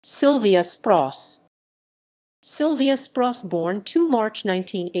Silvia Spross. Silvia Spross, born 2 March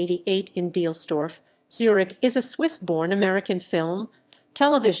 1988 in Dielsdorf, Zurich, is a Swiss-born American film,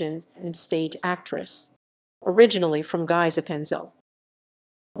 television, and stage actress. Originally from Gais Appenzell.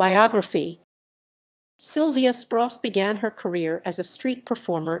 Biography. Silvia Spross began her career as a street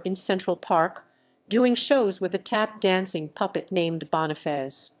performer in Central Park, doing shows with a tap-dancing puppet named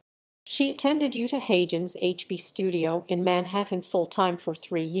Boniface. She attended Uta Hagen's HB studio in Manhattan full-time for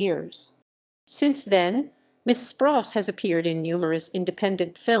 3 years. Since then, Miss Spross has appeared in numerous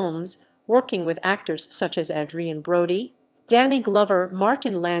independent films, working with actors such as Adrien Brody, Danny Glover,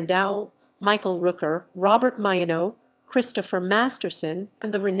 Martin Landau, Michael Rooker, Robert Maiano, Christopher Masterson,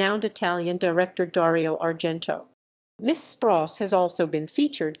 and the renowned Italian director Dario Argento. Miss Spross has also been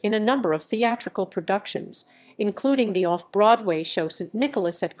featured in a number of theatrical productions, including the off-Broadway show St.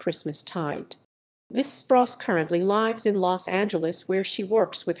 Nicholas at Christmastide. Miss Spross currently lives in Los Angeles, where she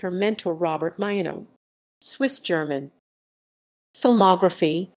works with her mentor Robert Maiano. Swiss-German.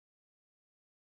 Filmography.